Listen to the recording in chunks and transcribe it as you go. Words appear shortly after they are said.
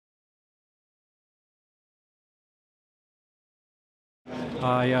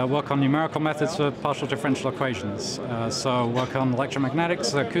I work on numerical methods for partial differential equations. So work on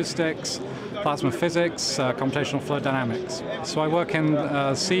electromagnetics, acoustics, plasma physics, computational fluid dynamics. So I work in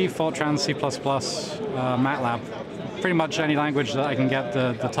C, Fortran, C++, MATLAB, pretty much any language that I can get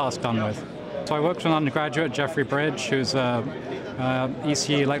the task done with. So I worked with an undergraduate, Jeffrey Bridge, who's a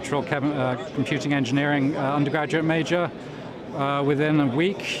ECE electrical computing engineering undergraduate major. Within a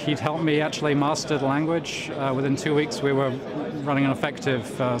week, he'd helped me actually master the language. Within 2 weeks, we were running an effective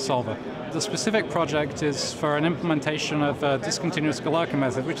solver. The specific project is for an implementation of a discontinuous Galerkin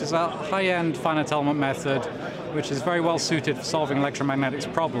method, which is a high-end finite element method, which is very well suited for solving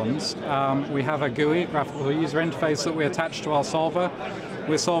electromagnetics problems. We have a GUI, graphical user interface, that we attach to our solver.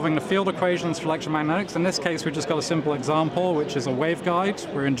 We're solving the field equations for electromagnetics. In this case, we've just got a simple example, which is a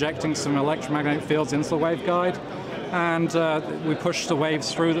waveguide. We're injecting some electromagnetic fields into the waveguide, and we push the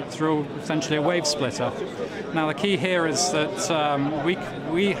waves through essentially a wave splitter. Now the key here is that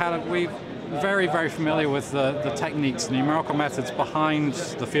we're very, very familiar with the techniques, the numerical methods behind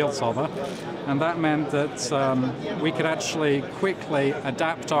the field solver, and that meant that we could actually quickly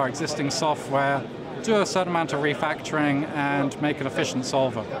adapt our existing software, do a certain amount of refactoring, and make an efficient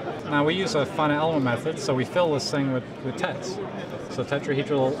solver. Now we use a finite element method, so we fill this thing with tets. So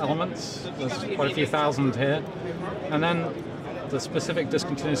tetrahedral elements, there's quite a few thousand here. And then the specific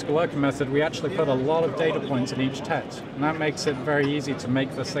discontinuous Galerkin method, we actually put a lot of data points in each tet. And that makes it very easy to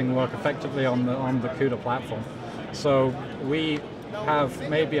make this thing work effectively on the CUDA platform. So we have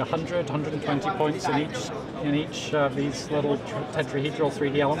maybe 100, 120 points in each of these little tetrahedral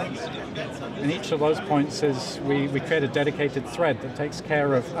 3D elements. And each of those points is, we create a dedicated thread that takes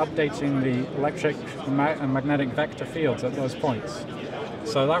care of updating the electric and magnetic vector fields at those points.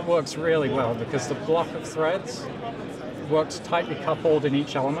 So that works really well because the block of threads works tightly coupled in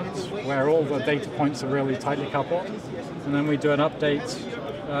each element, where all the data points are really tightly coupled. And then we do an update.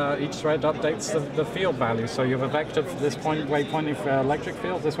 Each thread updates the field value. So you have a vector for this way pointing for electric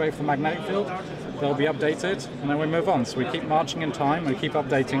field, this way for magnetic field. They'll be updated, and then we move on. So we keep marching in time, we keep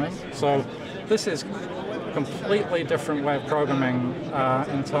updating them. So this is a completely different way of programming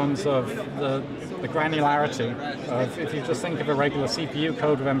in terms of the granularity of, if you just think of a regular CPU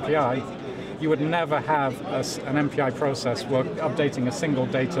code of MPI, you would never have an MPI process updating a single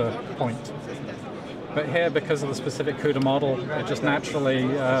data point. But here, because of the specific CUDA model, it just naturally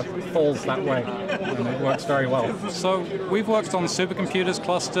falls that way, and it works very well. So we've worked on supercomputers,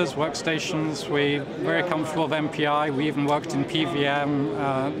 clusters, workstations. We're very comfortable with MPI. We even worked in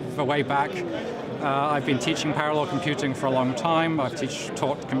PVM for way back. I've been teaching parallel computing for a long time. I've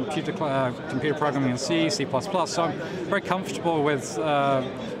taught computer programming in C, C++, so I'm very comfortable with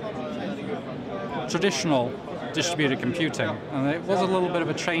traditional distributed computing, and it was a little bit of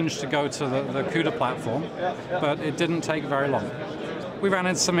a change to go to the CUDA platform, but it didn't take very long. We ran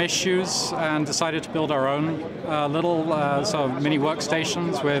into some issues and decided to build our own little mini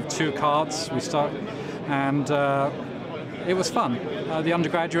workstations with 2 cards. And it was fun. The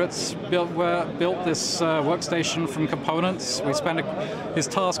undergraduates built this workstation from components. His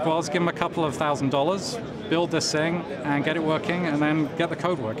task was give him a couple of $1,000, build this thing, and get it working, and then get the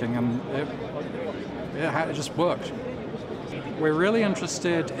code working, and it just worked. We're really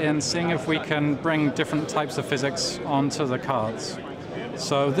interested in seeing if we can bring different types of physics onto the cards.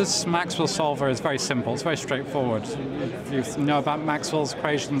 So this Maxwell solver is very simple, it's very straightforward. If you know about Maxwell's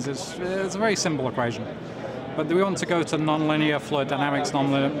equations, it's a very simple equation. But we want to go to nonlinear fluid dynamics,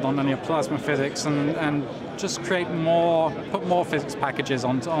 nonlinear plasma physics, and just put more physics packages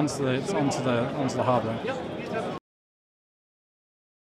onto the hardware.